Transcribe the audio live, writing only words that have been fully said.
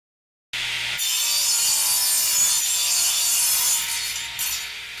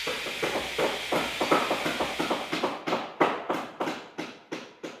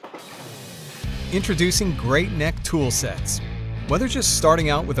Introducing GreatNeck tool sets. Whether just starting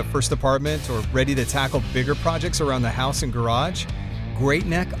out with a first apartment or ready to tackle bigger projects around the house and garage,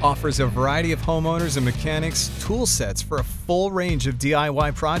 GreatNeck offers a variety of homeowners and mechanics tool sets for a full range of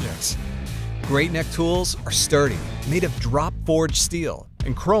DIY projects. GreatNeck tools are sturdy, made of drop-forged steel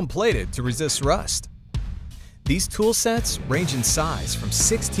and chrome-plated to resist rust. These tool sets range in size from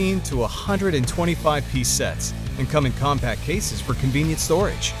 16 to 125-piece sets and come in compact cases for convenient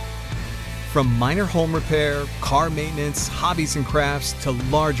storage. From minor home repair, car maintenance, hobbies and crafts, to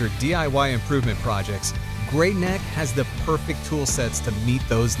larger DIY improvement projects, GreatNeck has the perfect tool sets to meet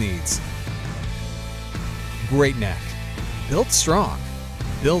those needs. GreatNeck. Built strong,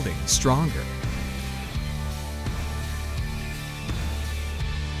 building stronger.